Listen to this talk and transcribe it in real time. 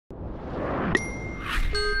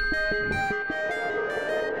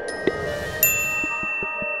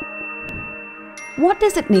What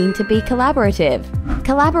does it mean to be collaborative?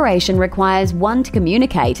 Collaboration requires one to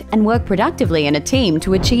communicate and work productively in a team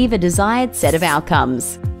to achieve a desired set of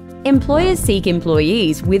outcomes. Employers seek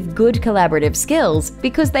employees with good collaborative skills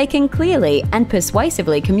because they can clearly and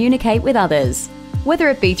persuasively communicate with others, whether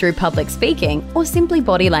it be through public speaking or simply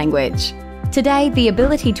body language. Today, the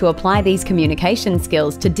ability to apply these communication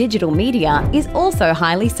skills to digital media is also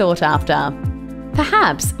highly sought after.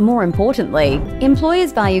 Perhaps more importantly,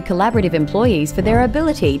 employers value collaborative employees for their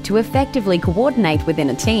ability to effectively coordinate within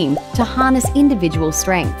a team to harness individual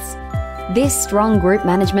strengths. This strong group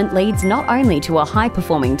management leads not only to a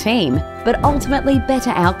high-performing team, but ultimately better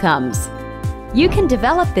outcomes. You can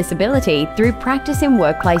develop this ability through practice in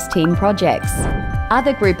workplace team projects.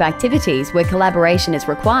 Other group activities where collaboration is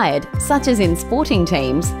required, such as in sporting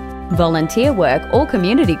teams, volunteer work or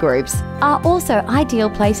community groups, are also ideal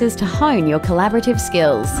places to hone your collaborative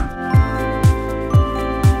skills.